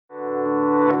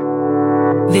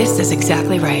This is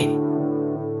exactly right.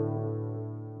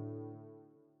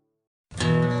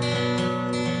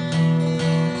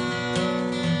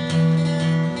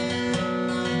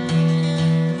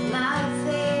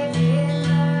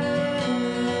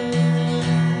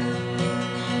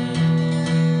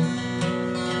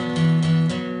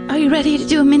 Are you ready to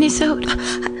do a mini-sode?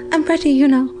 I'm ready, you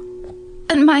know.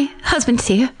 And my husband's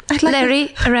here, Larry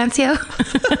Arancio.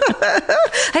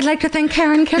 I'd like to thank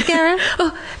Karen Kilgaren.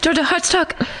 Oh, Georgia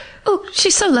Hartstock. Oh,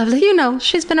 she's so lovely. You know,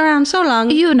 she's been around so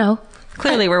long. You know.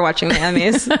 Clearly, we're watching the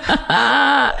Emmys.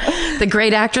 The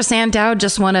great actress Ann Dowd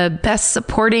just won a Best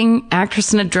Supporting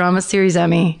Actress in a Drama Series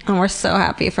Emmy. And we're so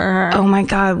happy for her. Oh my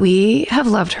God, we have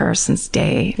loved her since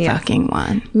day fucking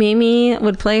one. Mimi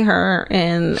would play her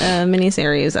in a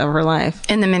miniseries of her life.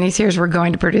 In the miniseries we're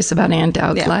going to produce about Ann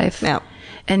Dowd's life. Yeah.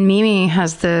 And Mimi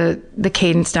has the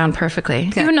cadence down perfectly.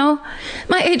 Okay. You know,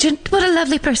 my agent, what a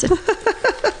lovely person.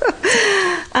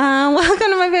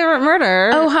 Welcome to My Favorite Murder.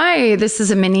 Oh, hi. This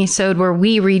is a mini-sode where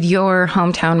we read your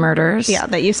hometown murders. Yeah,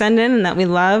 that you send in and that we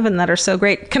love and that are so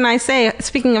great. Can I say,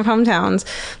 speaking of hometowns,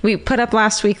 we put up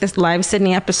last week this live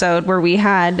Sydney episode where we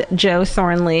had Joe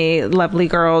Thornley, lovely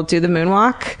girl, do the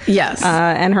moonwalk. Yes.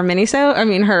 And her mini-sode,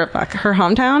 her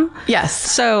hometown. Yes.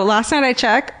 So last night I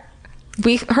checked.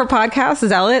 Her podcast,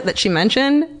 Zealot, that she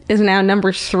mentioned, is now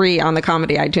number 3 on the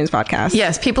Comedy iTunes podcast.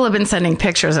 Yes, people have been sending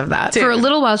pictures of that. Dude. For a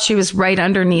little while, she was right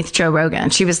underneath Joe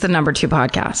Rogan. She was the number 2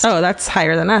 podcast. Oh, that's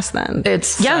higher than us then.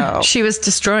 She was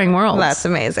destroying worlds. That's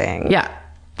amazing. Yeah.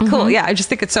 Cool. Mm-hmm. Yeah, I just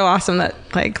think it's so awesome that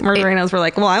Murderinos were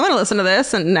like, well, I want to listen to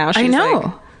this. And now she's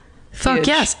Fuck huge.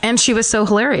 yes. And she was so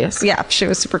hilarious. Yeah, she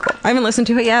was super cool. I haven't listened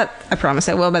to it yet. I promise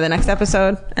I will by the next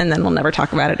episode. And then we'll never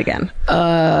talk about it again.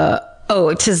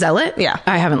 Oh, to Zealot? Yeah.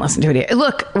 I haven't listened to it yet.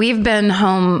 Look, we've been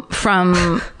home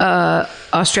from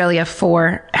Australia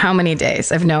for how many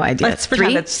days? I have no idea. Let's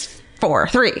pretend it's 4.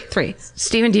 3.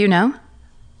 Stephen, do you know?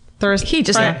 Thursday. He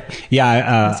just...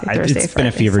 Yeah, Thursday, it's been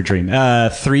a fever dream.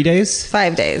 3 days?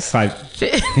 5 days. 5.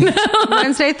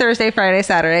 Wednesday, Thursday, Friday,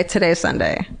 Saturday. Today's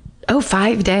Sunday. Oh,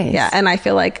 5 days. Yeah, and I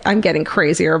feel like I'm getting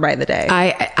crazier by the day.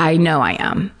 I know I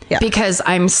am. Yeah. Because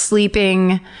I'm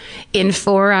sleeping in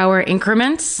 4-hour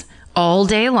increments all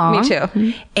day long. Me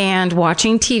too. And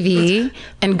watching TV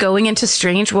and going into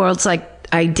strange worlds. Like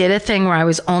I did a thing where I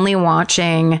was only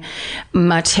watching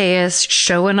Matthias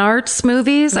Schoenaerts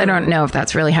movies. I don't know if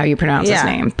that's really how you pronounce his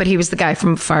name, but he was the guy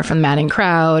from Far From the Madding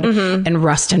Crowd and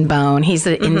Rust and Bone. He's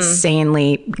the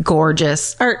insanely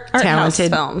gorgeous,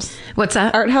 talented films. What's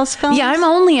that? Art house films? Yeah, I'm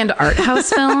only into art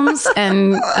house films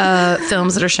and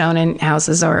films that are shown in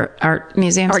houses or art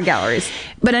museums. Art galleries.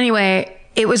 But anyway,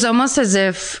 it was almost as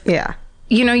if,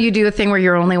 you know, you do a thing where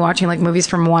you're only watching like movies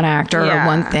from one actor or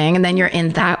one thing, and then you're in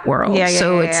that world.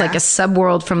 So it's like a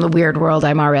subworld from the weird world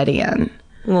I'm already in.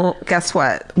 Well, guess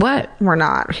what? What? We're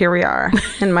not. Here we are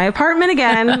in my apartment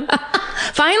again.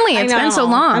 Finally, it's been so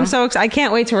long. I'm so excited. I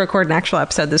can't wait to record an actual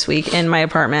episode this week in my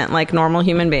apartment, like normal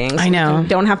human beings. I know. We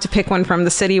don't have to pick one from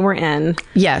the city we're in.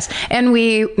 Yes. And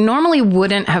we normally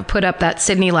wouldn't have put up that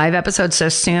Sydney live episode so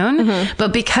soon,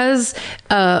 but because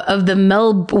of the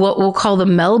what we'll call the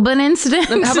Melbourne incident.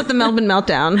 How about the Melbourne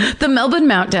meltdown? The Melbourne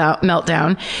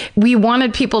meltdown. We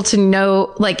wanted people to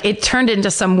know, like, it turned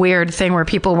into some weird thing where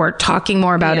people were talking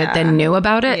more about it than knew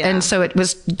about it. And so it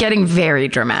was getting very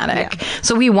dramatic.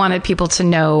 So we wanted people to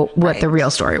know what the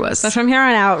real story was. So from here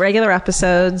on out, regular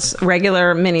episodes,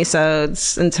 regular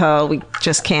minisodes until we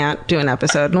just can't do an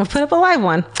episode. And we'll put up a live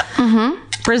one.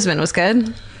 Brisbane was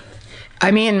good.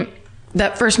 I mean,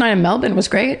 that first night in Melbourne was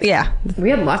great. Yeah.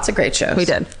 We had lots of great shows. We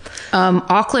did.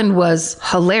 Auckland was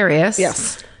hilarious.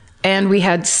 Yes. And we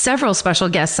had several special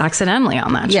guests accidentally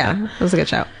on that show. Yeah, it was a good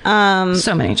show.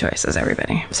 So many choices,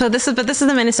 everybody. So this is the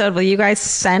Minisode. Will you guys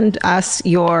send us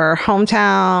your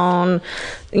hometown,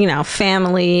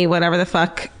 family, whatever the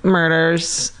fuck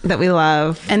murders that we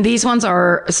love? And these ones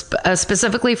are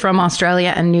specifically from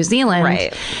Australia and New Zealand,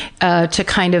 right? To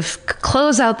kind of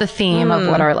close out the theme of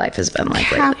what our life has been like.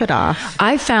 Cap it off.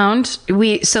 I found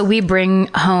we bring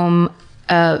home.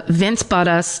 Vince bought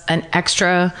us an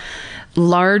extra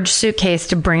large suitcase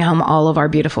to bring home all of our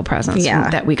beautiful presents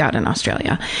that we got in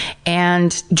Australia.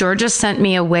 And Georgia sent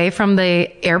me away from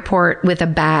the airport with a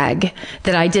bag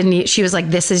that I didn't eat. She was like,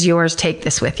 "This is yours. Take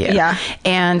this with you." Yeah.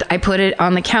 And I put it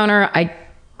on the counter. I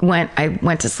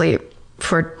went to sleep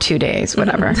for 2 days,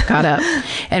 whatever, got up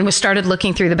and started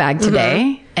looking through the bag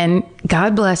today. And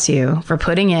God bless you for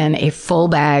putting in a full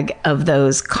bag of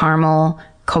those caramel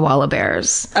koala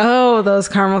bears. Oh, those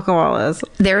caramel koalas.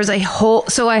 There's a whole,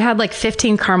 so I had like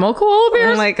 15 caramel koala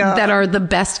bears my God. that are the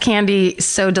best candy,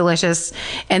 so delicious.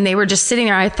 And they were just sitting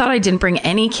there. I thought I didn't bring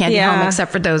any candy home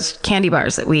except for those candy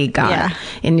bars that we got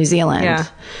in New Zealand.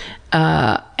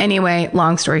 Anyway,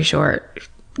 long story short,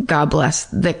 God bless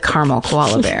the caramel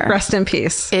koala bear. Rest in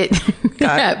peace.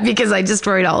 Yeah, because I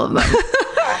destroyed all of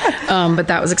them. But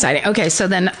that was exciting. Okay, so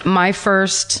then my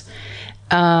first,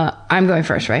 I'm going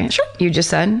first, right? Sure. You just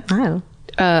said? Oh.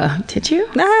 Did you?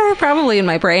 Probably in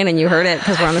my brain, and you heard it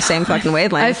because we're on the same fucking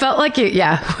wavelength. I felt like you,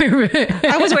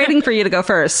 I was waiting for you to go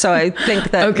first, so I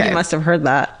think that you must have heard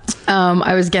that.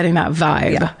 I was getting that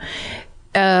vibe.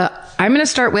 I'm going to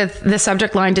start with the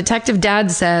subject line. Detective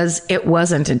Dad says it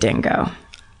wasn't a dingo.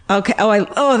 Okay.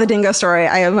 Oh, the dingo story.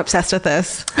 I am obsessed with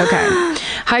this. Okay.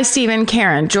 Hi, Stephen,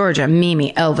 Karen, Georgia,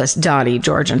 Mimi, Elvis, Dottie,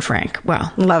 George, and Frank.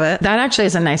 Well, love it. That actually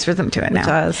has a nice rhythm to it now.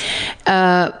 It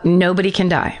does. Nobody can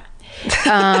die.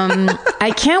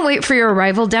 I can't wait for your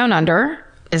arrival down under.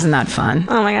 Isn't that fun?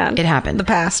 Oh my God. It happened. The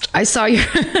past. I saw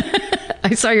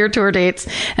your tour dates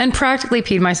and practically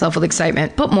peed myself with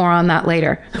excitement, but more on that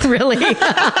later. Really?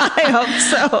 I hope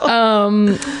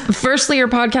so. Firstly, your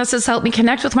podcast has helped me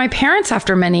connect with my parents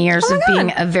after many years of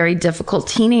being a very difficult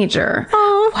teenager.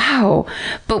 Oh. Wow.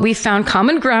 But we found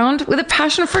common ground with a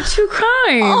passion for true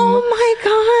crime. Oh my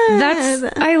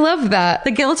God. I love that.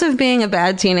 The guilt of being a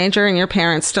bad teenager and your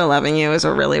parents still loving you is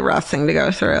a really rough thing to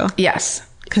go through. Yes.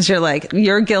 Because you're like,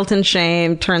 your guilt and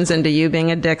shame turns into you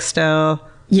being a dick still.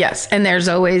 Yes. And there's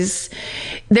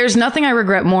nothing I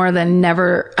regret more than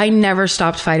I never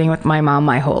stopped fighting with my mom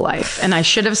my whole life. And I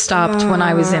should have stopped when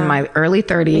I was in my early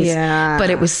 30s. Yeah.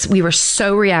 But we were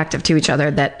so reactive to each other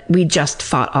that we just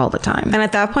fought all the time. And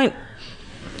at that point,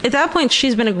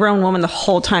 she's been a grown woman the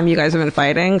whole time you guys have been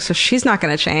fighting. So she's not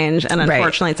going to change. And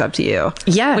unfortunately, it's up to you.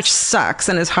 Yes. Which sucks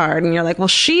and is hard. And you're like, well,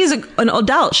 she's an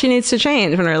adult. She needs to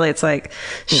change. When really it's like,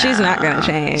 she's not going to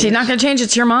change. She's not going to change.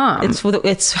 It's your mom.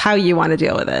 It's how you want to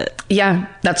deal with it. Yeah,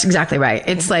 that's exactly right.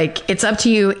 It's like, it's up to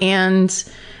you. And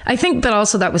I think that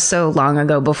also that was so long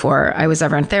ago before I was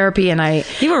ever in therapy. And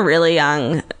you were really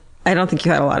young. I don't think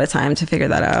you had a lot of time to figure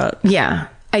that out. Yeah.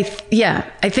 I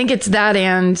think it's that.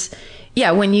 And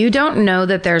yeah, when you don't know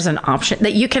that there's an option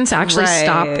that you can actually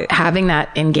stop having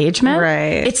that engagement,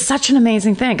 it's such an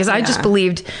amazing thing. Because I just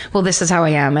believed, well, this is how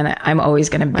I am, and I'm always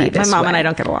going to be this My mom way. and I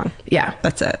don't get along. Yeah,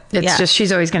 that's it. It's just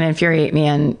she's always going to infuriate me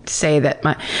and say that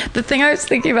the thing I was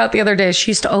thinking about the other day is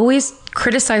she used to always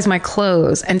criticize my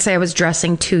clothes and say I was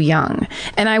dressing too young,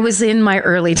 and I was in my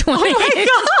early 20s. Oh my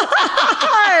God.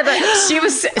 She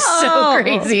was so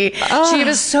crazy. She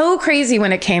was so crazy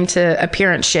when it came to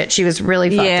appearance shit. She was really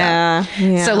fucked up.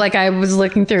 Yeah. So like I was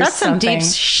looking through something.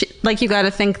 That's some deep like you got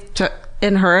to think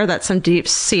in her, that's some deep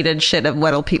seated shit of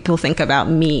what'll people think about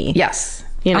me. Yes.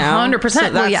 You know, 100%. So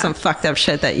that's some fucked up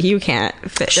shit that you can't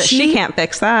fix. She can't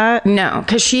fix that. No,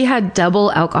 because she had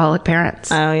double alcoholic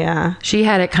parents. Oh yeah, she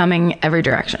had it coming every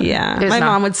direction. Yeah,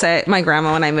 mom would say, my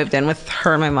grandma, when I moved in with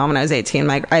her and my mom when I was 18,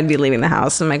 I'd be leaving the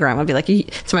house and my grandma would be like,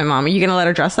 to my mom, "Are you gonna let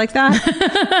her dress like that?"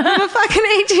 I'm a fucking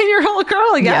 18-year-old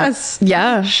girl. Yes,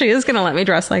 yeah, she is gonna let me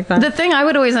dress like that. The thing I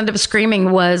would always end up screaming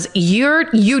was, "You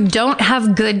don't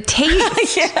have good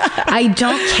taste. I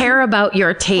don't care about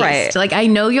your taste. Right. Like I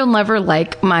know you'll never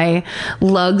like my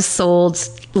lug-soled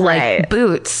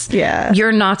boots. Yeah,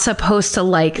 you're not supposed to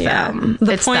like them.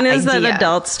 The point is that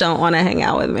adults don't want to hang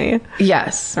out with me.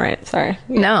 Yes. All right. Sorry.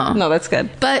 No, that's good.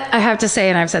 But I have to say,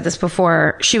 and I've said this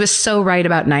before, she was so right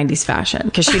about 90s fashion,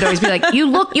 because she'd always be like,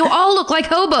 you all look like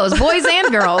hobos, boys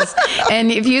and girls.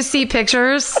 And if you see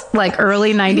pictures like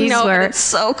early 90s where it's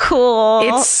so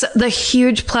cool, it's the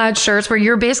huge plaid shirts where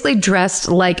you're basically dressed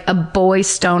like a boy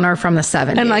stoner from the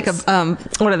 70s, and like a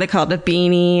what are they called, a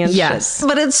beanie and shit.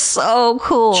 But it's so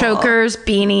cool. Chokers,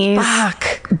 beanies,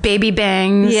 baby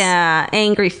bangs,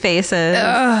 angry faces,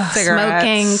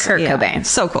 smoking, Kurt Cobain.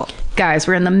 So cool. Guys,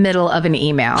 we're in the middle of an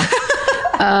email.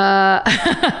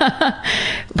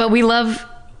 But we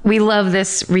love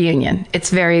this reunion. It's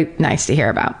very nice to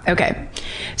hear about. Okay.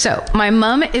 So my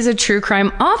mom is a true crime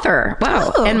author.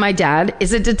 Wow. Oh. And my dad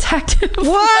is a detective.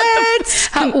 What?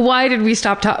 Why did we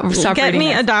stop Get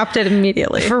me adopted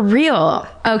immediately. For real.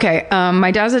 Okay.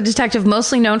 My dad's a detective,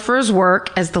 mostly known for his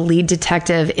work as the lead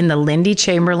detective in the Lindy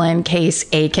Chamberlain case,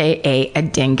 aka A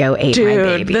Dingo Ate My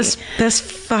Baby. This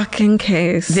fucking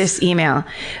case. This email,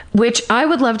 which I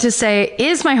would love to say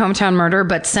is my hometown murder,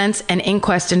 but since an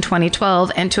inquest in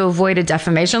 2012 and to avoid a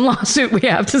defamation lawsuit, we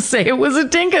have to say it was a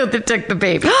dingo that took the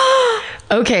baby.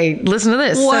 Okay, listen to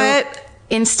this. What?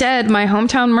 instead, my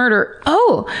hometown murder.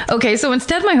 Oh, okay. So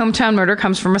instead, my hometown murder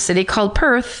comes from a city called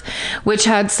Perth, which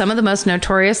had some of the most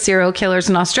notorious serial killers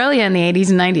in Australia in the 80s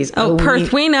and 90s. Oh,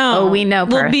 Perth, we know. Oh, we know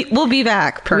Perth. We'll be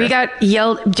back, Perth. We got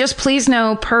yelled. Just please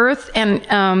know, Perth and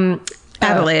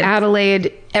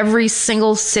Adelaide. Every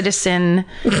single citizen,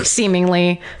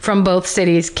 seemingly from both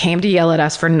cities, came to yell at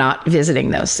us for not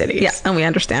visiting those cities. Yeah, and we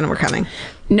understand, and we're coming.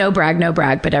 No brag,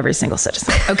 but every single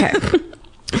citizen. Okay.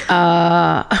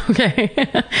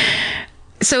 Okay.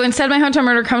 So instead, my hometown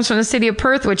murder comes from the city of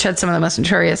Perth, which had some of the most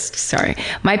notorious.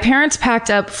 My parents packed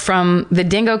up from the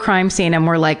dingo crime scene and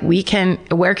were like,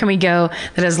 where can we go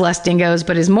that has less dingoes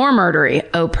but is more murdery?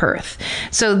 Oh, Perth.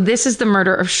 So this is the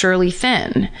murder of Shirley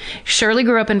Finn. Shirley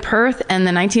grew up in Perth in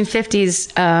the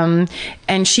 1950s,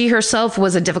 and she herself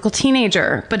was a difficult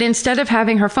teenager. But instead of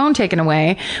having her phone taken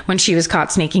away when she was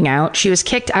caught sneaking out, she was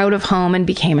kicked out of home and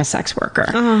became a sex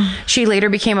worker. She later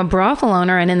became a brothel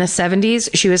owner, and in the 70s,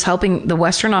 she was helping the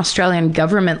Western Australian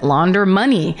government launder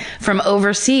money from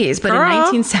overseas. But in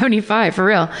 1975, for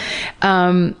real,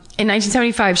 in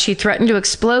 1975, she threatened to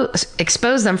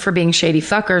expose them for being shady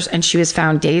fuckers, and she was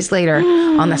found days later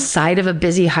on the side of a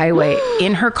busy highway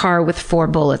in her car with 4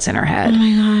 bullets in her head. Oh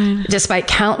my God. Despite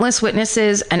countless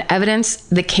witnesses and evidence,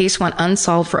 the case went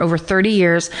unsolved for over 30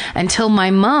 years until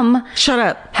my mom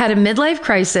had a midlife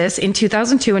crisis in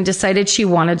 2002 and decided she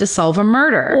wanted to solve a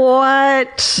murder.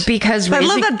 What? Because I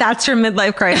love that that's your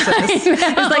midlife crisis. It's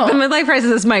like the midlife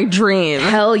crisis is my dream.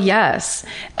 Hell yes.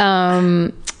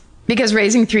 Because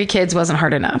raising 3 kids wasn't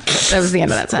hard enough. That was the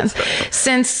end of that sentence.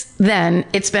 Since then,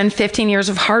 it's been 15 years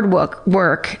of hard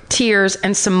work, tears,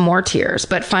 and some more tears.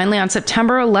 But finally, on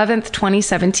September 11th,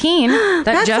 2017,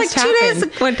 that's just like 2 days.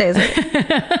 What day is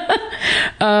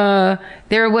it?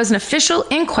 There was an official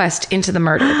inquest into the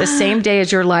murder the same day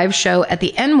as your live show at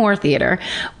the Enmore Theater,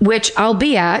 which I'll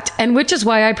be at, and which is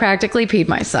why I practically peed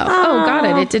myself. Oh, got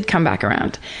it. It did come back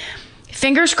around.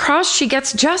 Fingers crossed she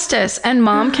gets justice and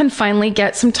Mom can finally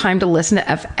get some time to listen to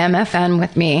MFN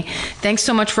with me. Thanks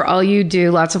so much for all you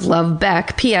do. Lots of love,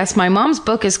 Beck. P.S. My mom's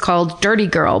book is called Dirty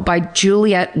Girl by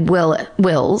Juliette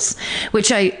Wills,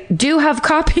 which I do have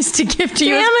copies to give to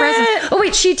you as presents. Oh,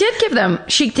 wait, she did give them.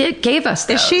 She gave us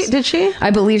those. Did she?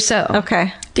 I believe so.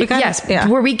 Okay. Yes. Yeah.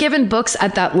 Were we given books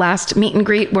at that last meet and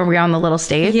greet where we were on the little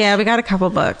stage? Yeah, we got a couple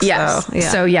books. Yes.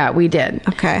 So yeah, we did.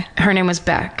 Okay. Her name was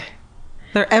Beck.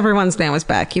 Everyone's name was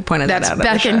Beck. You pointed that out.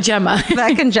 That's Beck and Gemma.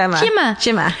 Beck and Gemma.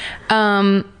 Gemma.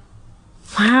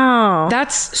 Wow.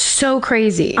 That's so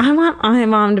crazy. I want my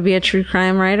mom to be a true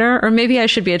crime writer, or maybe I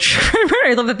should be a true crime writer.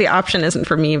 I love that the option isn't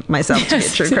for me, myself, to be a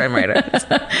true crime writer.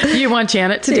 You want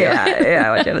Janet to do it? Yeah,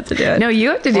 I want Janet to do it. No, you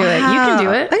have to do it. You can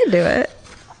do it. I can do it.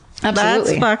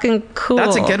 Absolutely. That's fucking cool.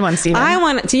 That's a good one,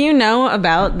 Steven. Do you know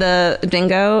about the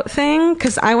dingo thing?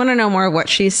 Because I want to know more of what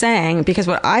she's saying, because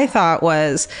what I thought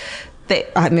was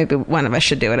maybe one of us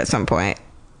should do it at some point.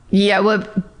 Yeah, well,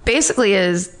 basically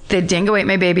is the dingo ate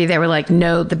my baby. They were like,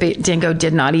 no, the dingo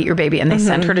did not eat your baby. And they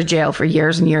sent her to jail for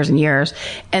years and years and years.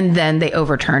 And then they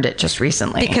overturned it just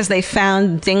recently. Because they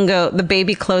found the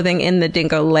baby clothing in the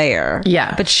dingo lair.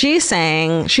 Yeah. But she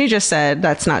just said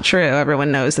that's not true.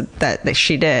 Everyone knows that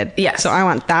she did. Yes. So I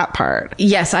want that part.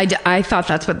 Yes, I thought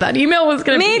that's what that email was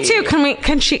going to be. Me too.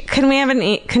 Can she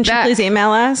please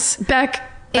email us? Beck.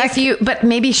 But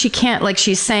maybe she can't, like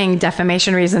she's saying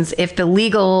defamation reasons. If the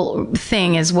legal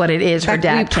thing is what it is, her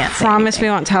dad can't say promise anything.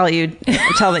 We won't tell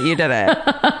that you did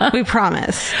it. We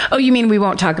promise. Oh, you mean we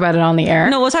won't talk about it on the air?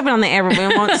 No, we'll talk about it on the air, but we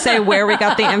won't say where we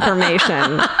got the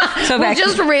information. So we'll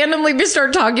just randomly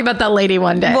start talking about that lady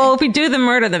one day. Well, if we do the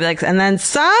murder, they'll be like, and then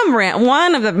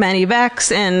one of the many Becks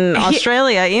in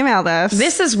Australia emailed us.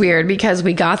 This is weird because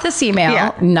we got this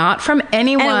email, not from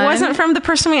anyone. And it wasn't from the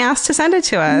person we asked to send it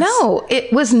to us. No,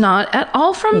 it was not at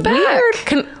all from Beck. Weird.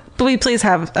 Can we please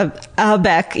have a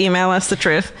Beck email us the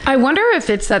truth? I wonder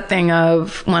if it's that thing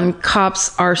of when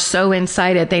cops are so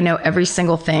inside it, they know every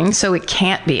single thing, so it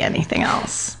can't be anything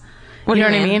else. What you do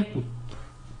know you what I mean?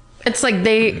 It's like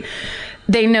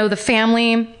they know the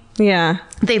family. Yeah.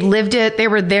 They lived it. They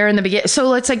were there in the beginning.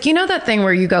 So it's like, you know that thing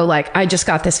where you go like, I just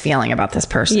got this feeling about this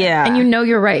person. Yeah. And you know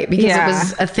you're right because it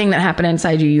was a thing that happened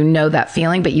inside you. You know that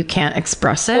feeling, but you can't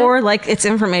express it. Or like it's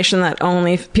information that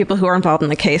only people who are involved in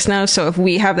the case know. So if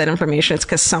we have that information, it's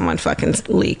because someone fucking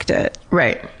leaked it.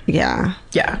 Right. Yeah.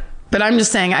 Yeah. But I'm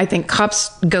just saying, I think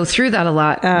cops go through that a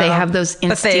lot. They have those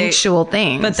instinctual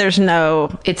things. But there's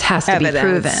no It has to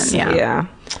evidence. be proven. Yeah.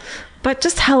 But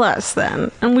just tell us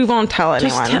then, and we won't tell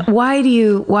anyone. What do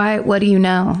you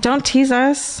know? Don't tease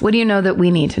us. What do you know that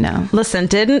we need to know? Listen,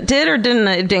 did or didn't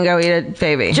a dingo eat a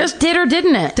baby? Just did or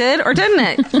didn't it? Did or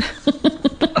didn't it?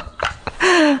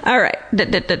 All right.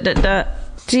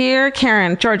 Dear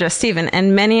Karen, Georgia, Stephen,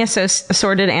 and many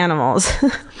assorted animals.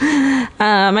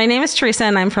 My name is Teresa,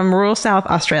 and I'm from rural South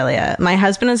Australia. My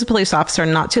husband is a police officer.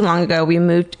 Not too long ago, we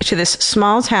moved to this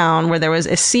small town where there was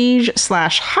a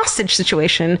siege/hostage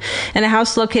situation in a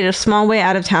house located a small way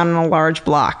out of town in a large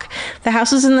block. The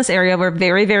houses in this area were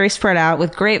very, very spread out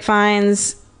with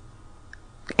grapevines,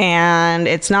 and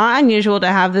it's not unusual to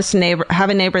have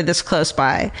a neighbor this close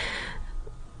by.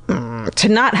 To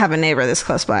not have a neighbor this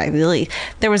close by, really.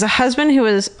 There was a husband who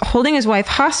was holding his wife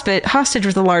hostage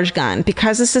with a large gun.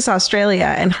 Because this is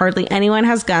Australia and hardly anyone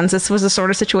has guns, this was the sort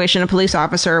of situation a police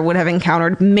officer would have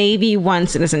encountered maybe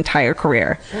once in his entire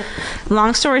career.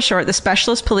 Long story short, the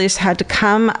specialist police had to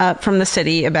come up from the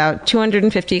city about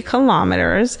 250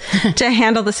 kilometers to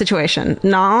handle the situation.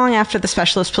 Not long after the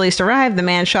specialist police arrived, the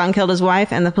man shot and killed his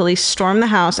wife, and the police stormed the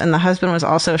house, and the husband was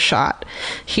also shot.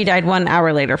 He died 1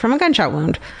 hour later from a gunshot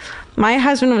wound. My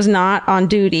husband was not on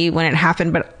duty when it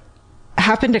happened, but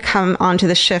happened to come onto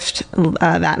the shift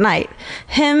that night.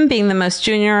 Him being the most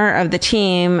junior of the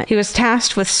team, he was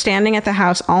tasked with standing at the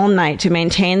house all night to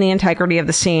maintain the integrity of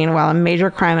the scene while a major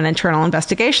crime and internal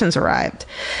investigations arrived.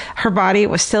 Her body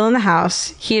was still in the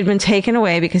house. He had been taken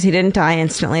away because he didn't die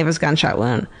instantly of his gunshot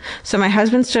wound. So my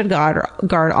husband stood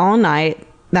guard all night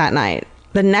that night.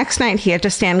 The next night, he had to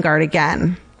stand guard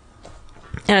again.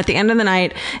 And at the end of the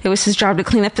night, it was his job to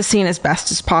clean up the scene as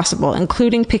best as possible,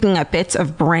 including picking up bits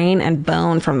of brain and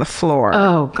bone from the floor.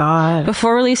 Oh, God.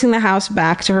 Before releasing the house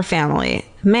back to her family.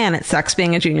 Man, it sucks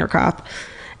being a junior cop.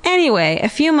 Anyway, a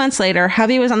few months later,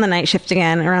 hubby was on the night shift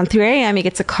again. Around 3 a.m., he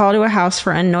gets a call to a house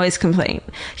for a noise complaint.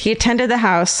 He attended the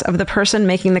house of the person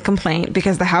making the complaint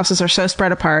because the houses are so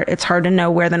spread apart, it's hard to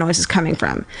know where the noise is coming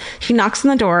from. He knocks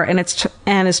on the door and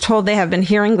is told they have been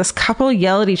hearing this couple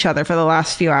yell at each other for the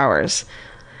last few hours.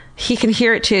 He can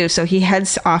hear it too, so he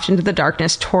heads off into the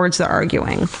darkness towards the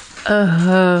arguing.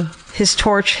 His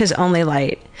torch, his only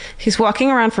light. He's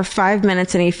walking around for 5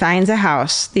 minutes and he finds a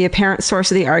house, the apparent source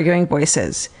of the arguing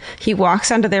voices. He walks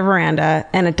onto their veranda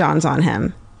and it dawns on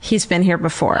him. He's been here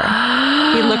before.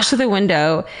 He looks through the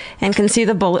window and can see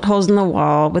the bullet holes in the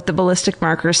wall with the ballistic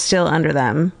markers still under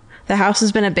them. The house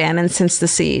has been abandoned since the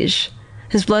siege.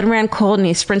 His blood ran cold and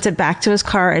he sprinted back to his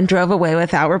car and drove away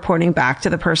without reporting back to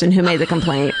the person who made the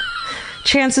complaint.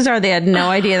 Chances are they had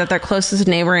no idea that their closest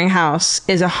neighboring house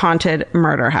is a haunted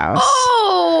murder house.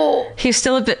 Oh! He was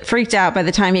still a bit freaked out by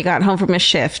the time he got home from his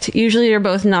shift. Usually you're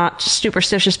both not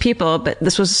superstitious people, but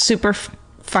this was a super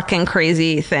fucking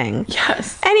crazy thing.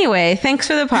 Yes. Anyway, thanks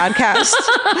for the podcast.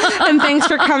 And thanks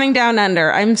for coming down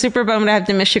under. I'm super bummed I have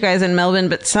to miss you guys in Melbourne,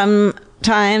 but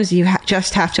sometimes you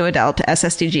just have to adult to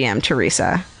SSDGM,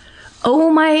 Teresa.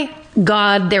 Oh my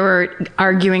God, they were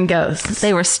arguing ghosts.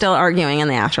 They were still arguing in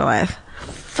the afterlife.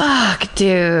 Fuck,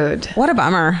 dude. What a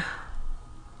bummer.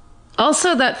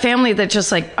 Also, that family that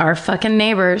just like, our fucking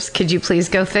neighbors, could you please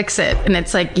go fix it? And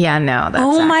it's like, yeah, no,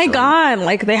 that's my God.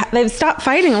 Like they've stopped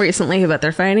fighting recently, but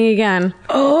they're fighting again.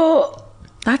 Oh,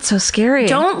 that's so scary.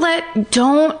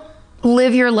 Don't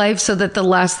live your life so that the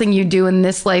last thing you do in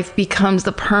this life becomes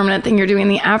the permanent thing you're doing in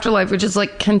the afterlife, which is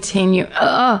like continue.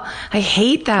 I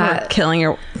hate that. What, killing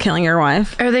your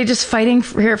wife? Are they just fighting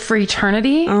for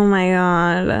eternity? Oh my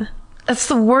God. That's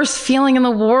the worst feeling in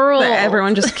the world. That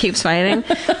everyone just keeps fighting.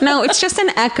 No, it's just an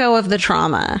echo of the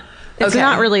trauma. It's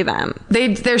not really them.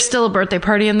 There's still a birthday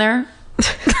party in there.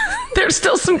 There's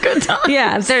still some good times.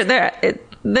 Yeah,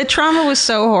 the trauma was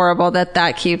so horrible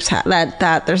that keeps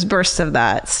that there's bursts of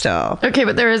that still. Okay,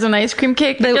 but there is an ice cream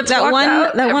cake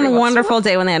that one wonderful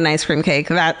day when they had an ice cream cake.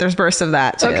 That there's bursts of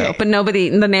that too. Okay. But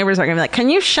the neighbors are gonna be like,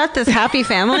 "Can you shut this happy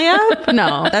family up?"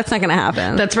 No, that's not gonna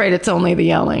happen. That's right. It's only the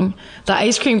yelling. The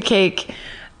ice cream cake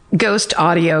ghost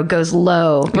audio goes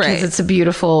low because it's a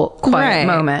beautiful quiet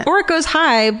moment, or it goes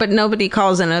high, but nobody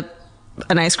calls in an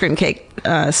ice cream cake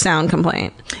sound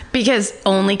complaint because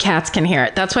only cats can hear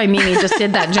it. That's why Mimi just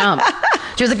did that jump.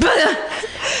 She was like,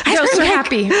 I was so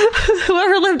happy.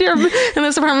 Whoever lived here in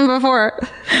this apartment before,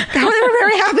 they were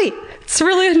very happy. It's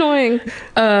really annoying.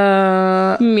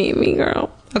 Mimi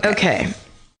girl. Okay.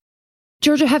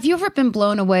 Georgia, have you ever been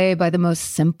blown away by the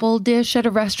most simple dish at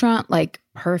a restaurant, like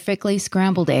perfectly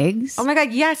scrambled eggs? Oh my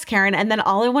God, yes, Karen. And then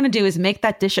all I want to do is make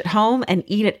that dish at home and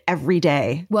eat it every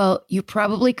day. Well, you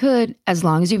probably could, as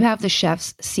long as you have the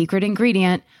chef's secret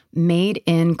ingredient, Made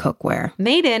in cookware.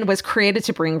 Made in was created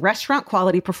to bring restaurant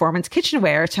quality performance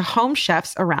kitchenware to home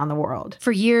chefs around the world.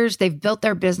 For years, they've built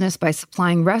their business by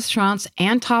supplying restaurants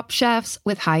and top chefs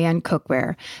with high-end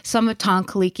cookware. Some of Tom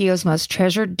Colicchio's most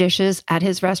treasured dishes at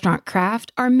his restaurant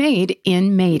Craft are made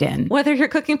in Made in. Whether you're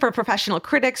cooking for professional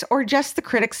critics or just the the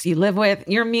critics you live with,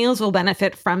 your meals will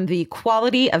benefit from the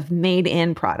quality of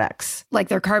made-in products. Like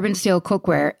their carbon steel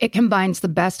cookware, it combines the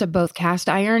best of both cast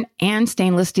iron and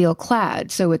stainless steel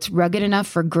clad, so it's rugged enough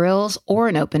for grills or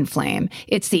an open flame.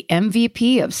 It's the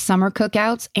MVP of summer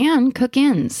cookouts and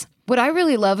cook-ins. What I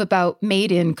really love about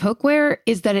made-in cookware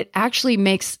is that it actually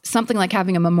makes something like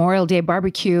having a Memorial Day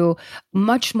barbecue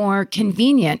much more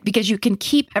convenient because you can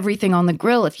keep everything on the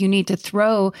grill. If you need to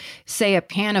throw, say, a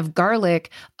pan of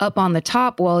garlic up on the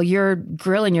top while you're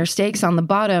grilling your steaks on the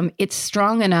bottom, it's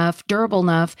strong enough, durable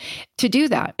enough to do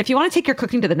that. If you want to take your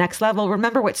cooking to the next level,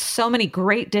 remember what so many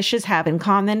great dishes have in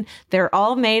common. They're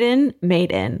all made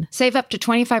in. Save up to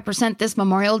 25% this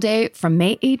Memorial Day from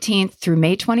May 18th through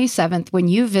May 27th when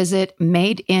you visit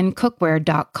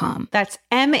madeincookware.com. That's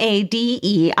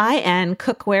MADEIN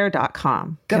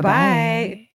cookware.com.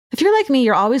 Goodbye. If you're like me,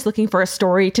 you're always looking for a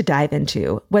story to dive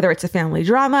into. Whether it's a family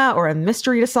drama or a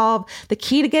mystery to solve, the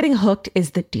key to getting hooked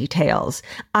is the details.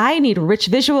 I need rich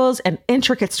visuals and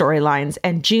intricate storylines,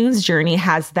 and June's Journey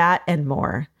has that and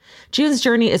more. June's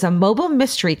Journey is a mobile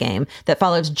mystery game that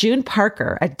follows June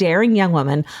Parker, a daring young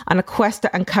woman, on a quest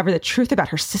to uncover the truth about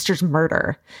her sister's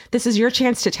murder. This is your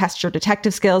chance to test your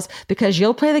detective skills because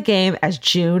you'll play the game as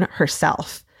June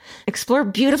herself. Explore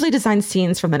beautifully designed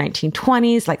scenes from the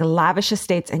 1920s, like lavish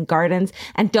estates and gardens,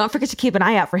 and don't forget to keep an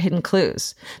eye out for hidden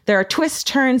clues. There are twists,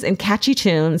 turns, and catchy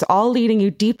tunes, all leading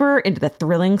you deeper into the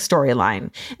thrilling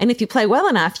storyline. And if you play well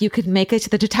enough, you could make it to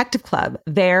the Detective Club.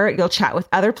 There, you'll chat with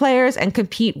other players and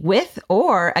compete with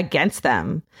or against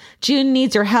them. June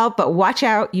needs your help, but watch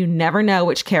out, you never know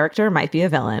which character might be a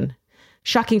villain.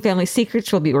 Shocking family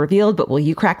secrets will be revealed, but will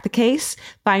you crack the case?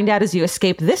 Find out as you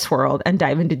escape this world and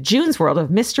dive into June's world of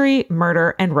mystery,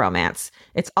 murder, and romance.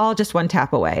 It's all just one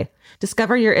tap away.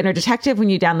 Discover your inner detective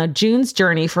when you download June's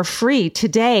Journey for free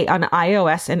today on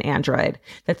iOS and Android.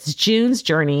 That's June's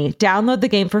Journey. Download the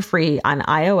game for free on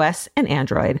iOS and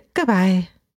Android. Goodbye.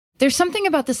 There's something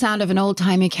about the sound of an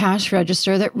old-timey cash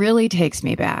register that really takes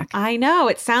me back. I know.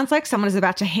 It sounds like someone is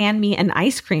about to hand me an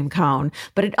ice cream cone,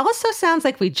 but it also sounds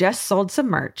like we just sold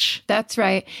some merch. That's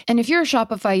right. And if you're a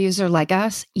Shopify user like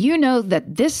us, you know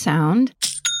that this sound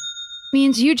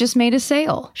means you just made a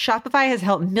sale. Shopify has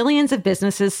helped millions of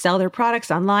businesses sell their products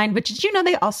online, but did you know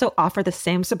they also offer the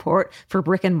same support for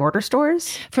brick and mortar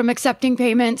stores? From accepting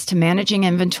payments to managing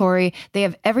inventory, they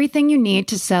have everything you need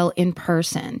to sell in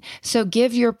person. So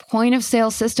give your point of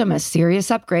sale system a serious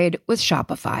upgrade with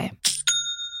Shopify.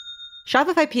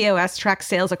 Shopify POS tracks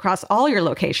sales across all your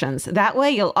locations. That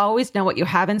way, you'll always know what you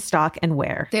have in stock and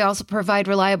where. They also provide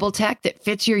reliable tech that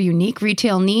fits your unique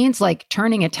retail needs, like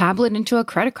turning a tablet into a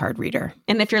credit card reader.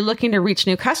 And if you're looking to reach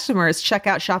new customers, check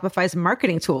out Shopify's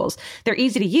marketing tools. They're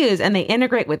easy to use, and they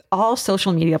integrate with all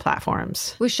social media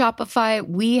platforms. With Shopify,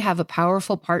 we have a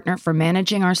powerful partner for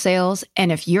managing our sales.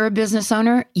 And if you're a business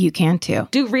owner, you can too.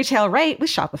 Do retail right with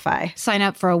Shopify. Sign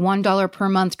up for a $1 per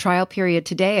month trial period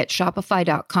today at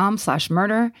shopify.com/murder.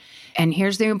 And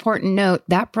here's the important note,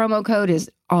 that promo code is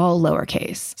all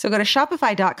lowercase. So go to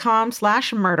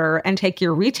shopify.com/murder and take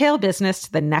your retail business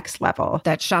to the next level.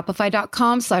 That's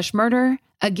shopify.com/murder.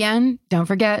 Again, don't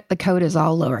forget the code is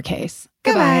all lowercase.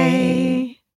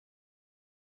 Goodbye.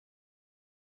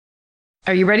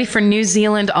 Are you ready for New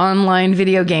Zealand online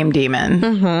video game demon?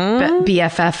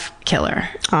 BFF killer.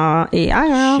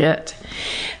 Yeah. Shit.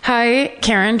 Hi,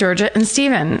 Karen, Georgia, and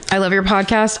Steven. I love your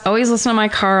podcast. Always listen to my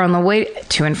car on the way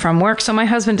to and from work so my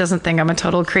husband doesn't think I'm a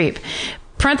total creep.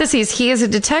 Parentheses, he is a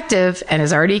detective and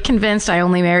is already convinced I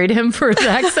only married him for his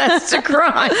access to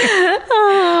crime.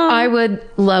 I would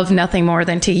love nothing more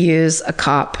than to use a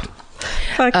cop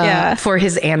for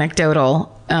his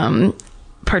anecdotal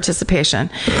participation.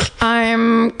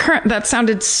 That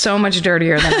sounded so much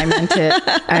dirtier than I meant it.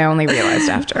 I only realized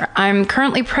after. I'm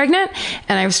currently pregnant,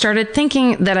 and I've started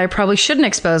thinking that I probably shouldn't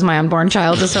expose my unborn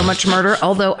child to so much murder,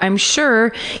 although I'm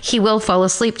sure he will fall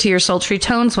asleep to your sultry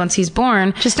tones once he's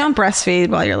born. Just don't breastfeed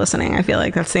while you're listening. I feel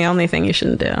like that's the only thing you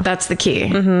shouldn't do. That's the key,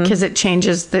 because it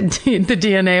changes the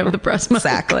DNA of the breast milk.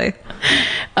 Exactly.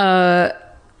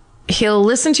 He'll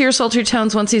listen to your sultry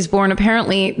tones once he's born.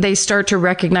 Apparently, they start to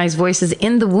recognize voices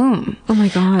in the womb. Oh my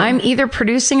God. I'm either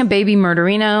producing a baby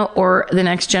murderino or the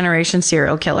next generation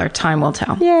serial killer. Time will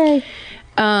tell. Yay.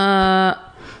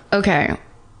 Okay.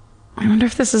 I wonder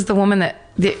if this is the woman that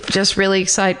just really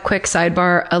quick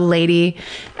sidebar, a lady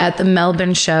at the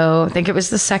Melbourne show, I think it was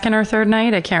the second or third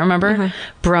night, I can't remember,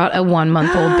 brought a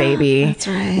 1-month-old baby That's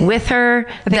right. with her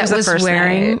that was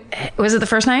wearing, was it the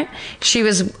first night? She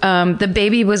was, the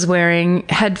baby was wearing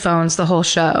headphones the whole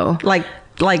show. Like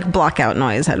like blockout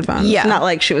noise headphones. Yeah. Not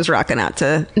like she was rocking out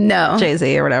to No.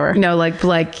 Jay-Z or whatever. No,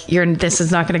 this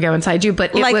is not going to go inside you,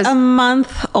 but it Like was a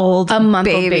month-old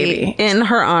baby in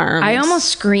her arms. I almost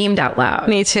screamed out loud.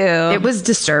 Me too. It was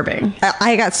disturbing.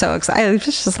 I got so excited. I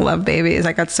just love babies.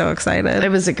 I got so excited. It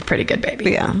was a pretty good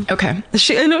baby. Yeah. Okay.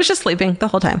 And it was just sleeping the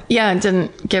whole time. Yeah, and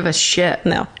didn't give a shit.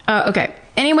 No. Okay.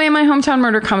 Anyway, my hometown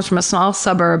murder comes from a small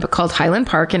suburb called Highland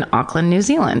Park in Auckland, New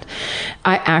Zealand.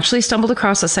 I actually stumbled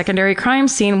across a secondary crime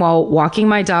scene while walking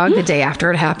my dog the day after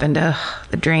it happened. Ugh,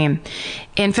 the dream.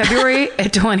 In February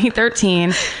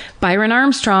 2013, Byron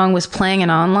Armstrong was playing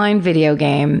an online video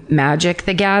game, Magic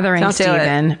the Gathering,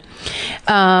 Stephen,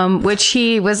 which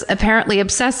he was apparently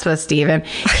obsessed with, Stephen.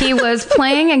 He was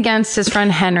playing against his friend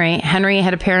Henry. Henry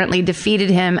had apparently defeated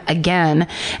him again.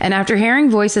 And after hearing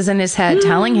voices in his head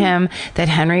telling him that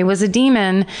Henry was a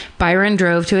demon, Byron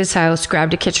drove to his house,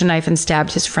 grabbed a kitchen knife, and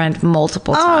stabbed his friend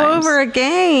multiple times. Over a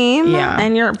game. Yeah.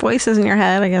 And your voices in your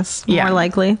head, I guess, more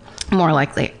likely. More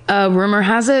likely. Rumor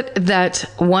has it that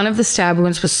one of the stab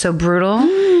wounds was so brutal,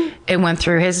 it went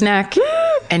through his neck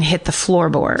and hit the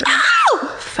floorboard.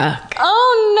 Ow! Fuck.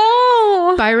 Oh,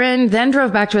 no. Byron then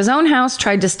drove back to his own house,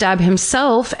 tried to stab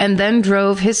himself, and then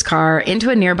drove his car into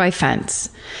a nearby fence.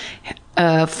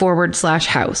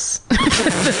 /house.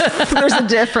 There's a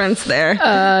difference there.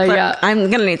 Yeah. I'm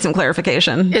going to need some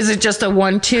clarification. Is it just a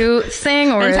 1-2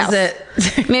 thing, or Fence is house. it...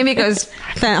 Maybe it goes,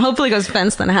 hopefully it goes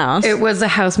fence then house. It was a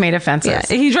house made of fences.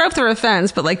 Yeah, he drove through a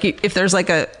fence, but if there's like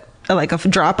a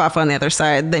drop off on the other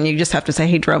side, then you just have to say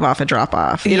he drove off a drop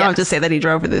off. You don't have to say that he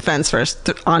drove through the fence first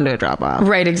onto a drop off.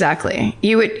 Right, exactly.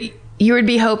 You would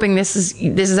be hoping this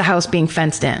is a house being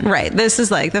fenced in. Right. This is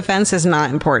the fence is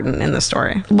not important in the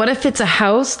story. What if it's a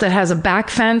house that has a back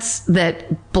fence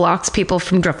that blocks people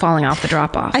from falling off the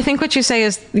drop off? I think what you say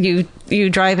is you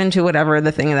drive into whatever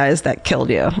the thing that is that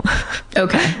killed you.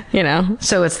 Okay.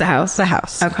 So it's the house? The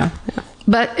house. Okay. Yeah.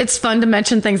 But it's fun to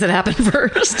mention things that happen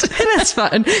first. That's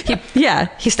fun.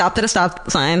 He stopped at a stop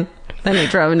sign. Then he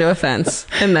drove into a fence,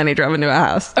 and then he drove into a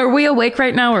house. Are we awake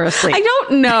right now or asleep? I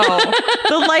don't know.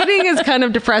 The lighting is kind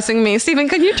of depressing me. Stephen,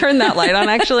 could you turn that light on?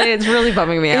 Actually, it's really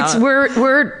bumming me out.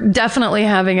 We're definitely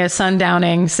having a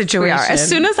sundowning situation. We are. As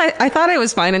soon as I thought I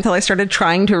was fine until I started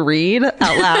trying to read out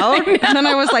loud, and then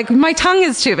I was like, my tongue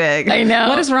is too big. I know.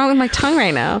 What is wrong with my tongue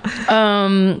right now?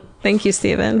 Thank you,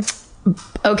 Stephen.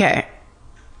 Okay.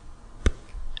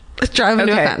 Drive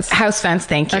into a fence. House fence,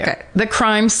 thank you. Okay. The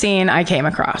crime scene I came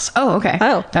across. Oh, okay.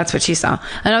 Oh. That's what she saw.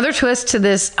 Another twist to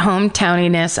this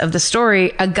hometowniness of the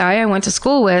story, a guy I went to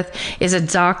school with is a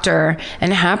doctor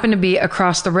and happened to be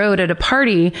across the road at a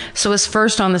party, so was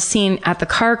first on the scene at the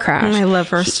car crash. I love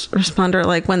first responder,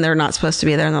 when they're not supposed to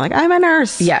be there and they're like, I'm a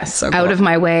nurse. Yes. So cool. Out of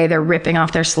my way. They're ripping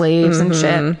off their sleeves and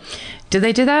shit. Did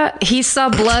they do that? He saw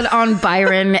blood on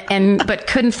Byron but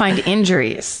couldn't find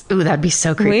injuries. Ooh, that'd be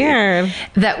so creepy. Weird.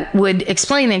 That would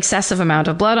explain the excessive amount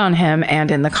of blood on him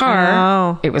and in the car.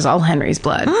 Oh. It was all Henry's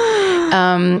blood.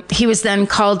 He was then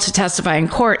called to testify in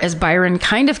court as Byron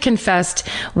kind of confessed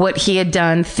what he had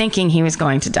done, thinking he was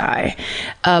going to die.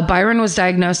 Byron was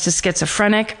diagnosed as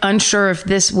schizophrenic, unsure if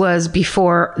this was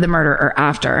before the murder or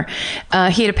after.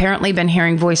 He had apparently been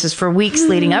hearing voices for weeks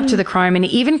leading up to the crime, and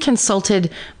he even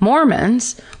consulted Mormons.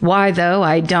 Why, though?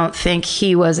 I don't think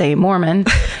he was a Mormon.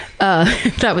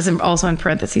 That was also in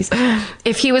parentheses.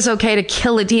 If he was okay to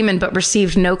kill a demon, but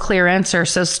received no clear answer,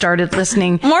 so started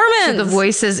listening to the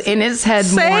voices in his head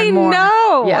more and more.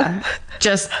 No. Yeah.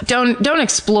 Just don't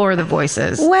explore the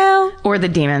voices. Well. Or the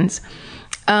demons.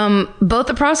 Both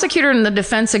the prosecutor and the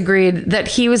defense agreed that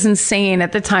he was insane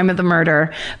at the time of the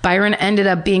murder. Byron ended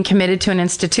up being committed to an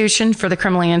institution for the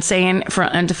criminally insane for an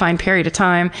undefined period of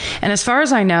time. And as far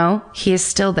as I know, he is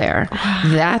still there.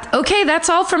 That's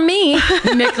all from me,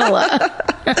 Nicola.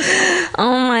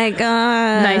 Oh my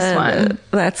God. Nice one.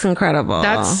 That's incredible.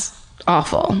 That's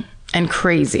awful and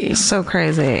crazy. So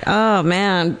crazy. Oh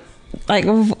man.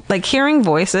 Like hearing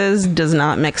voices does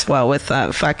not mix well with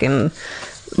fucking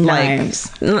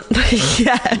knives.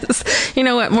 Yes. You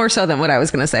know what? More so than what I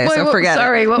was going to say. So forget it.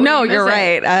 Sorry. No, you're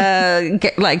right.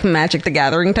 Like Magic the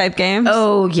Gathering type games.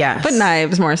 Oh, yes. But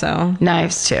knives more so.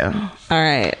 Knives too. All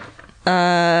right.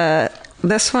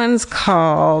 This one's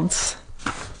called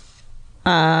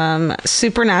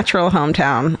Supernatural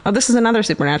Hometown. Oh, this is another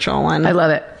supernatural one. I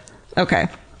love it. Okay.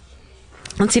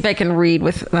 Let's see if I can read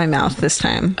with my mouth this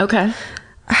time. Okay.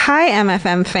 Hi,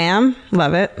 MFM fam.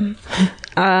 Love it.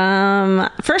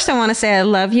 First, I want to say I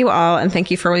love you all and thank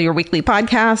you for your weekly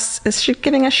podcasts. Is she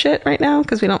giving us shit right now?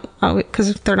 Because they're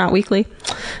not weekly.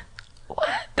 What?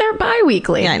 They're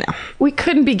bi-weekly. Yeah, I know. We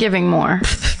couldn't be giving more.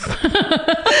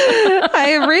 I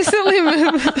have recently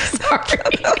moved.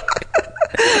 Sorry.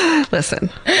 Listen.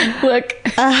 Look.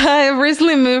 I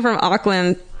recently moved from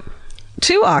Auckland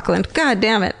to Auckland. God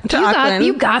damn it. To Auckland.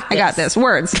 You got this. I got this.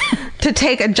 Words. To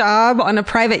take a job on a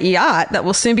private yacht that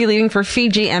will soon be leaving for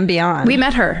Fiji and beyond. We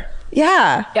met her.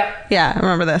 Yeah. Yep. Yeah, I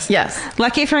remember this. Yes.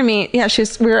 Lucky for me, yeah,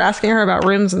 we were asking her about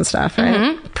rooms and stuff, right?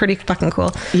 Mm-hmm. Pretty fucking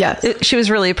cool. Yes. She was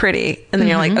really pretty. And then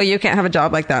you're like, oh, you can't have a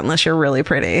job like that unless you're really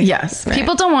pretty. Yes. Right.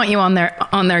 People don't want you on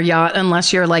their yacht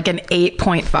unless you're like an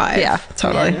 8.5. Yeah,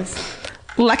 totally. Yes.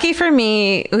 Lucky for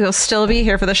me, we'll still be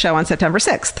here for the show on September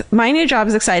 6th. My new job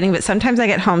is exciting, but sometimes I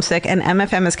get homesick, and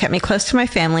MFM has kept me close to my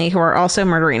family, who are also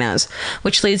murderinos,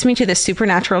 which leads me to this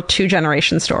supernatural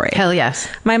 2-generation story. Hell yes.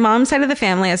 My mom's side of the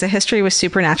family has a history with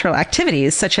supernatural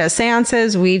activities, such as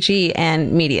seances, Ouija,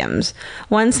 and mediums.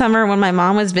 One summer, when my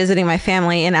mom was visiting my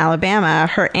family in Alabama,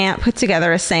 her aunt put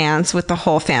together a seance with the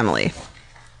whole family.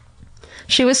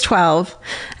 She was 12,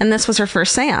 and this was her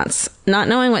first seance. Not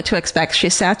knowing what to expect, she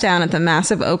sat down at the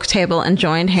massive oak table and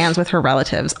joined hands with her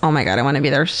relatives. Oh my God, I want to be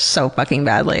there so fucking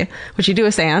badly. Would you do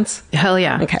a seance? Hell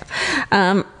yeah. Okay.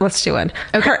 Let's do one.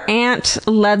 Okay. Her aunt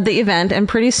led the event, and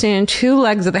pretty soon 2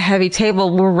 legs of the heavy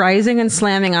table were rising and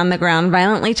slamming on the ground,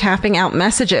 violently tapping out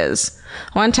messages.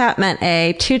 1 tap meant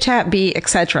A, 2 tap B,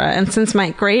 etc. And since my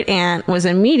great aunt was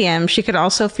a medium, she could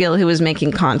also feel who was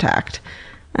making contact.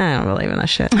 I don't believe in that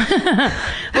shit.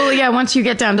 Well, yeah, once you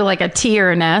get down to like a T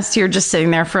or an S, you're just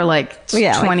sitting there for like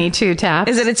 22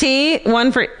 taps. Is it a T?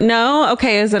 One for... No?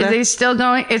 Okay, is it Is he still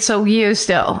going? It's a U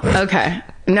still. Okay.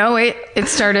 No, wait. It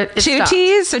started... 2 stopped.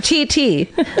 T's? So TT.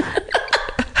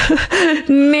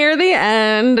 Near the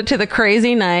end to the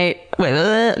crazy night...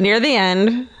 Near the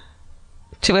end...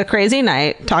 To a crazy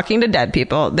night, talking to dead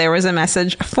people, there was a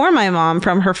message for my mom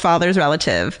from her father's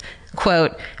relative.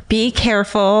 Quote, "Be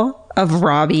careful of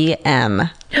Robbie M."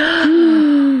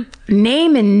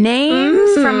 Name and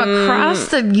names from across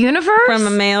the universe? From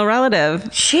a male relative.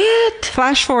 Shit.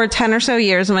 Flash forward 10 or so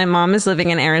years when my mom is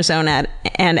living in Arizona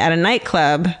and at a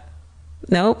nightclub.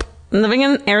 Nope. Living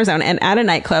in Arizona and at a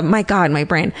nightclub, my God, my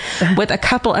brain, with a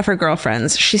couple of her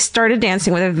girlfriends. She started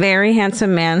dancing with a very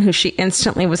handsome man who she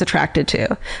instantly was attracted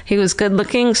to. He was good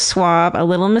looking, suave, a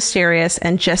little mysterious,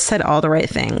 and just said all the right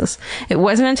things. It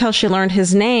wasn't until she learned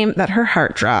his name that her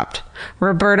heart dropped.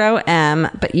 Roberto M.,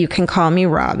 but you can call me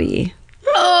Robbie.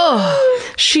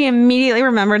 Oh. She immediately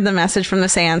remembered the message from the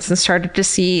seance and started to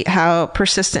see how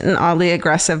persistent and oddly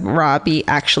aggressive Robbie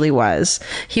actually was.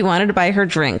 He wanted to buy her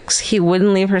drinks. He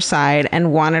wouldn't leave her side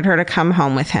and wanted her to come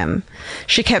home with him.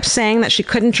 She kept saying that she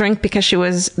couldn't drink because she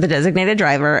was the designated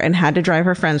driver and had to drive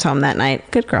her friends home that night.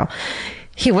 Good girl.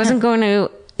 He wasn't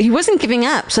giving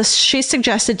up, so she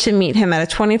suggested to meet him at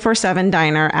a 24/7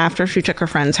 diner after she took her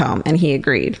friends home, and he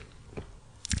agreed.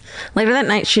 Later that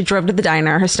night, she drove to the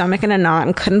diner, her stomach in a knot,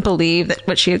 and couldn't believe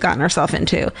what she had gotten herself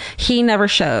into. He never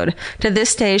showed. To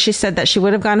this day, she said that she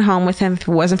would have gone home with him if it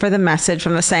wasn't for the message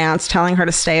from the seance telling her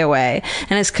to stay away,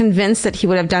 and is convinced that he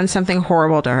would have done something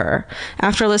horrible to her.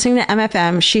 After listening to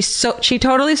MFM, she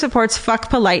totally supports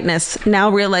fuck politeness, now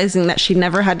realizing that she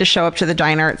never had to show up to the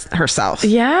diner herself.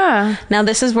 Yeah. Now,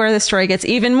 this is where the story gets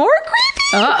even more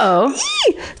creepy. Uh-oh.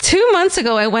 2 months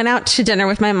ago, I went out to dinner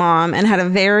with my mom and had a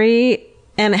very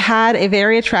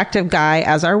attractive guy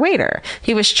as our waiter.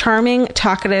 He was charming,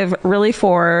 talkative, really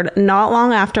forward. Not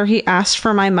long after he asked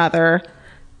for my mother,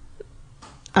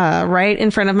 right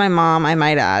in front of my mom, I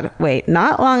might add. Wait,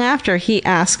 not long after he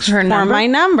asked for my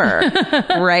number,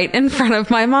 right in front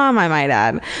of my mom, I might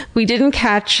add. We didn't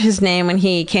catch his name when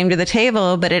he came to the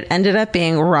table, but it ended up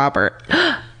being Robert.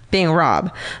 Being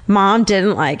Rob. Mom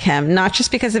didn't like him, not just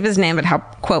because of his name, but how,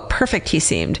 quote, perfect he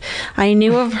seemed. I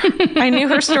knew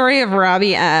her story of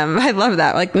Robbie M. I love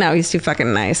that. Like, no, he's too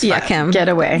fucking nice. Yeah, fuck him. get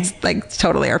away. It's like,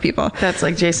 totally our people. That's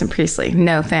like Jason Priestley.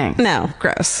 No thanks. No,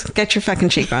 gross. Get your fucking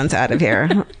cheekbones out of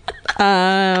here.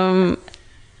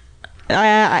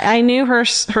 I knew her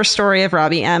story of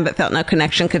Robbie M, but felt no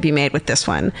connection could be made with this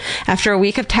one. After a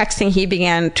week of texting, I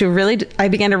began to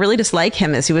really dislike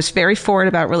him as he was very forward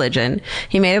about religion.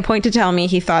 He made a point to tell me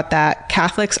he thought that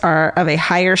Catholics are of a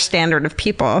higher standard of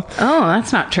people. Oh,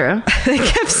 that's not true. They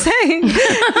kept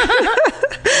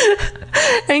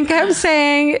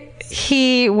saying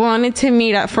he wanted to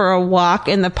meet up for a walk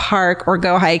in the park or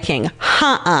go hiking.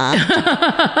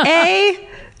 A,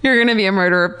 you're going to be a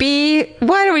murderer. B,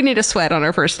 why do we need to sweat on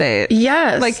our first date?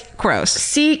 Yes. Like, gross.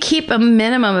 C, keep a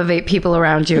minimum of 8 people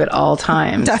around you at all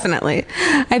times. Definitely.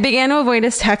 I began to avoid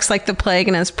his texts like the plague,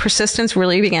 and his persistence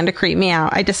really began to creep me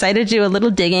out. I decided to do a little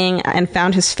digging and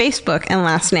found his Facebook and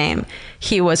last name.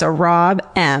 He was a Rob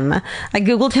M. I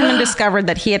Googled him and discovered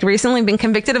that he had recently been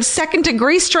convicted of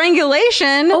second-degree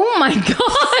strangulation. Oh my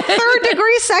God.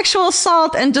 Third-degree sexual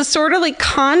assault and disorderly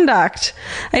conduct.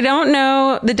 I don't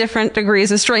know the different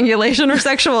degrees of strangulation or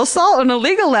sexual assault on a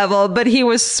legal level, but he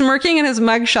was smirking in his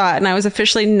mugshot, and I was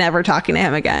officially never talking to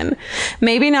him again.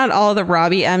 Maybe not all the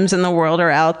Robbie M's in the world are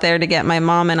out there to get my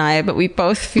mom and I, but we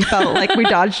both felt like we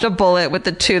dodged a bullet with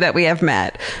the two that we have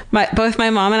met. Both my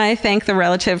mom and I thank the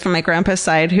relative from my grandpa's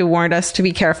side who warned us to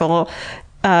be careful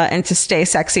and to stay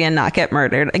sexy and not get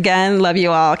murdered. Again, love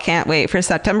you all. Can't wait for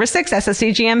September 6th.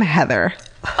 SSCGM, Heather.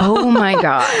 Oh my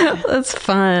God. That's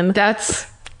fun.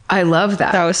 I love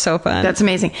that. That was so fun. That's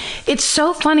amazing. It's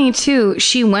so funny too.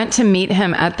 She went to meet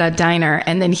him at that diner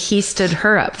and then he stood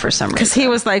her up for some reason. Because he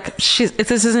was like, this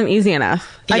isn't easy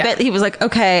enough. Yeah. I bet he was like,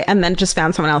 okay. And then just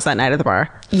found someone else that night at the bar.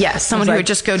 Yes. Someone who would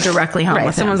just go directly home with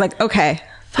him. Someone's like, okay.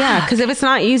 Yeah. Because if it's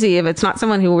not easy, if it's not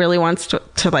someone who really wants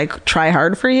to like try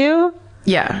hard for you.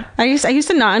 Yeah. I used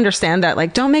to not understand that.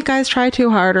 Like, don't make guys try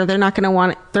too hard or they're not going to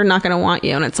want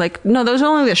you. And it's like, no, those are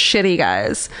only the shitty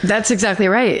guys. That's exactly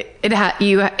right.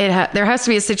 There has to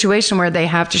be a situation where they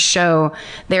have to show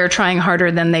they're trying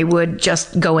harder than they would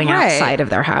just going outside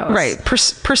of their house. Right.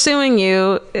 Pursuing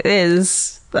you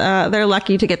is, they're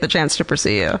lucky to get the chance to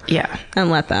pursue you. Yeah.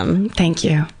 And let them. Thank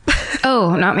you.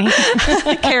 Oh, not me.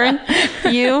 Karen,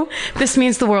 you. This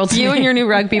means the world to you me. And your new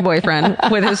rugby boyfriend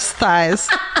with his thighs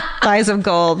of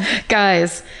gold.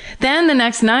 Guys, then the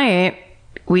next night,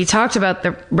 we talked about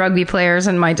the rugby players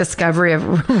and my discovery of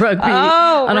rugby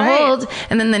on a hold.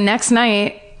 And then the next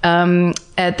night,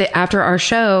 after our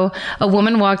show, a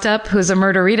woman walked up who's a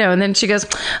murderito, and then she goes,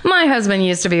 my husband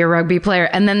used to be a rugby player.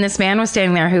 And then this man was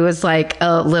standing there who was like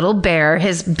a little bear.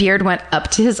 His beard went up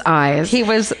to his eyes. He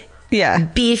was... yeah.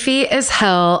 Beefy as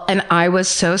hell. And I was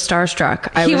so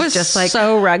starstruck. He was just like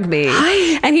so rugby.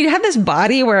 And he had this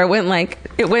body where it was like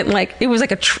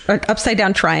an upside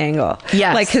down triangle.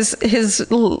 Yes. Like his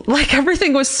like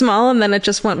everything was small and then it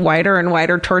just went wider and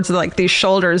wider towards like these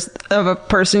shoulders of a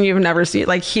person you've never seen,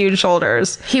 like huge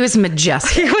shoulders. He was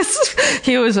majestic.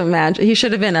 He was imagine. He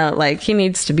should have been he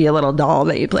needs to be a little doll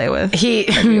that you play with. But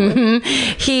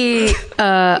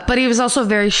he was also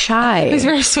very shy. He was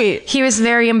very sweet. He was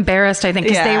very embarrassed, I think,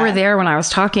 because they were there when I was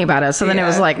talking about it. So then it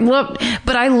was like, look,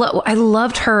 but I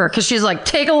loved her because she's like,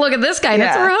 take a look at this guy.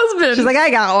 That's her husband. She's like,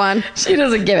 I got one. She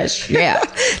doesn't give a shit. Yeah.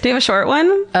 Do you have a short one?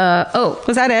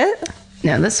 Was that it?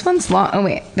 No, this one's long. Oh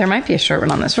wait, there might be a short one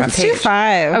on this front page. Let's do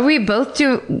 5. We've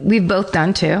both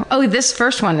done 2. Oh, this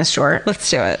first one is short. Let's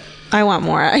do it. I want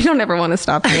more. I don't ever want to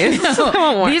stop these. I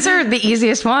want more. These are the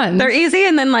easiest ones. They're easy,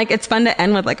 and then like it's fun to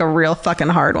end with like a real fucking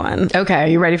hard one. Okay, are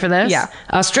you ready for this? Yeah.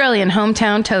 Australian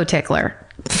hometown toe tickler.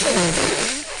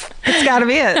 It's got to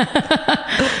be it.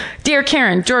 Dear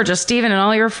Karen, Georgia, Stephen, and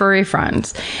all your furry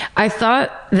friends, I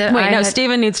thought that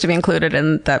Stephen needs to be included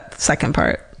in that second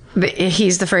part.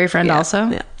 He's the furry friend also?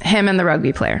 Yeah. Him and the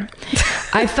rugby player.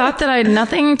 I thought that I had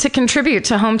nothing to contribute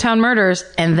to hometown murders,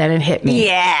 and then it hit me.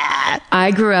 Yeah.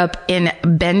 I grew up in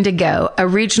Bendigo, a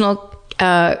regional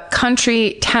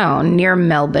country town near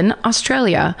Melbourne,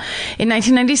 Australia. In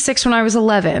 1996, when I was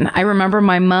 11, I remember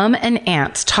my mom and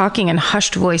aunts talking in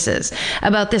hushed voices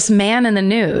about this man in the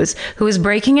news who was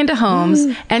breaking into homes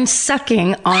and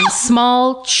sucking on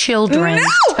small children's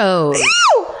toes.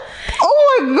 Ew!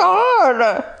 Oh my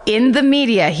God. In the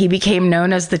media, he became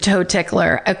known as the toe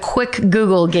tickler. A quick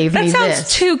Google gave me this. That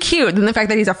sounds too cute than the fact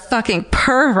that he's a fucking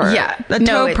pervert. Yeah.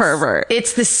 Toe pervert.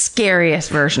 It's the scariest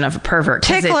version of a pervert.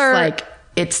 Tickler.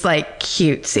 It's like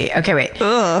cutesy. Okay, wait.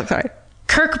 Ugh, sorry.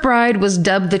 Kirkbride was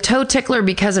dubbed the toe tickler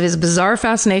because of his bizarre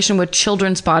fascination with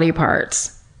children's body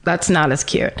parts. That's not as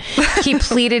cute. He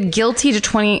pleaded guilty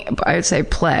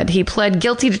to He pled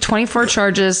guilty to 24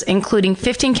 charges, including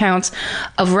 15 counts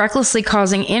of recklessly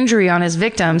causing injury on his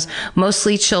victims,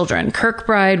 mostly children.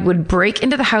 Kirkbride would break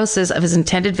into the houses of his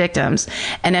intended victims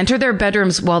and enter their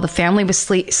bedrooms while the family was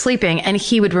sleeping, and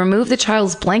he would remove the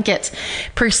child's blankets,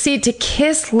 proceed to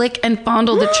kiss, lick, and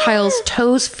fondle the child's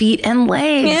toes, feet, and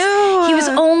legs. Ew. He was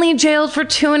only jailed for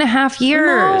 2.5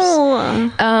 years.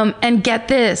 No. And get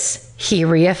this. He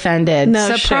reoffended.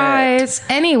 No Surprise.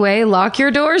 Shit. Anyway, lock your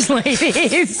doors,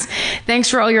 ladies. Thanks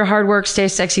for all your hard work. Stay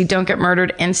sexy. Don't get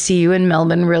murdered. And see you in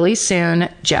Melbourne really soon.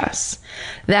 Jess.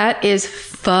 That is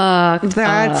fucked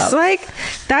up.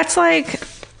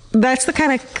 That's the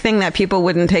kind of thing that people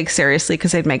wouldn't take seriously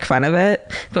because they'd make fun of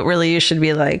it. But really, you should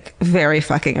be like very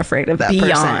fucking afraid of that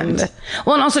person.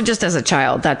 Well, and also just as a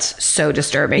child, that's so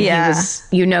disturbing. Yeah.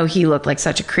 He looked like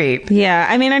such a creep. Yeah.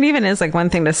 I mean, it even is like one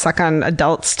thing to suck on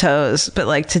adults' toes, but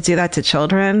like to do that to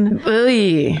children.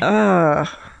 Ugh.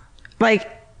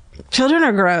 Like, Children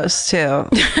are gross too.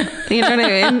 You know what I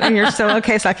mean? And you're still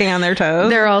okay sucking on their toes.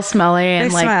 They're all smelly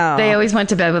and They smell. they always went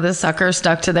to bed with a sucker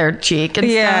stuck to their cheek and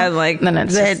stuff. Like then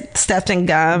it's they just, stepped in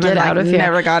gum get and out of here.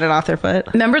 never got it off their foot.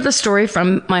 Remember the story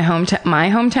from my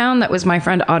hometown? That was my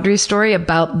friend Audrey's story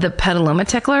about the Petaluma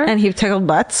tickler. And he tickled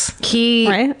butts. He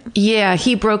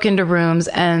broke into rooms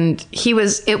and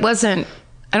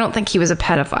I don't think he was a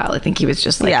pedophile. I think he was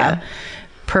just like a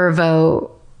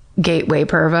gateway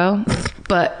pervo.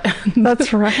 But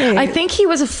That's right. I think he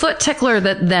was a foot tickler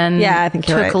that then I think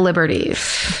you're took right.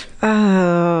 liberties.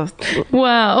 Oh,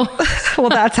 Wow. well,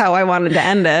 that's how I wanted to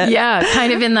end it. Yeah,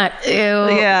 kind of in that,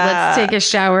 let's take a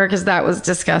shower because that was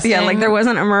disgusting. Yeah, like there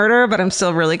wasn't a murder, but I'm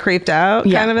still really creeped out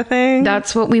kind of a thing.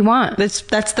 That's what we want. That's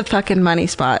the fucking money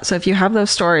spot. So if you have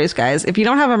those stories, guys, if you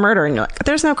don't have a murder and you're like,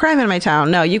 there's no crime in my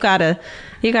town. No, you got a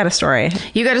story.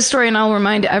 You got a story, and I'll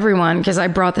remind everyone, because I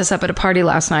brought this up at a party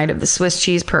last night, of the Swiss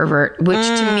cheese pervert, which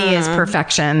to me is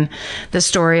perfection. The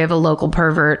story of a local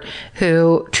pervert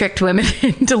who tricked women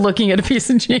into looking at a piece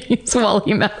of cheese while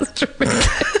he masturbated.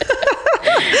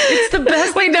 It's the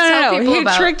best thing to tell people He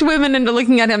about. tricked women into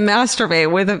looking at him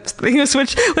masturbate with a thing of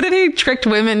switch. What if he tricked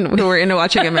women who were into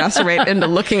watching him masturbate into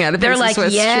looking at a They're piece like, of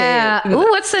Swiss cheese? ooh,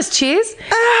 what's this cheese?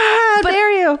 How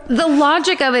dare you? The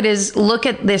logic of it is, look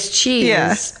at this cheese.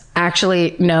 Yeah.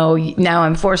 Actually, no, now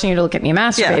I'm forcing you to look at me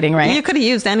masturbating, right? You could have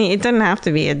used it didn't have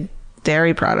to be a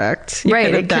dairy product. You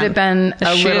Right, it could have been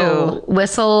a shoe, little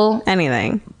whistle,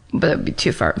 anything. but it'd be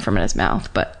too far from his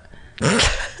mouth, but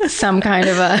some kind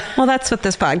of a Well, that's what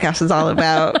this podcast is all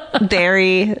about.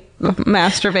 Dairy,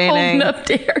 masturbating. holding up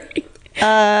dairy.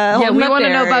 Yeah, We want to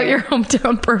know about your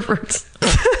hometown perverts.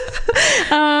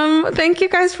 Thank you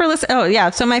guys for listening. Oh, yeah.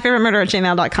 So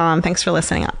myfavoritemurder@gmail.com. Thanks for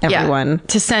listening, everyone. Yeah,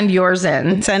 to send yours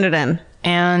in. Send it in.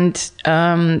 And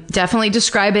definitely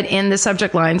describe it in the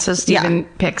subject line so Stephen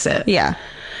picks it. Yeah.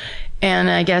 And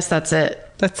I guess that's it.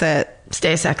 That's it.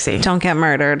 Stay sexy. Don't get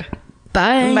murdered.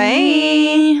 Bye.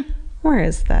 Bye. Where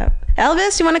is that?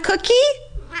 Elvis, you want a cookie?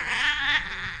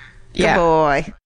 Yeah. Good boy.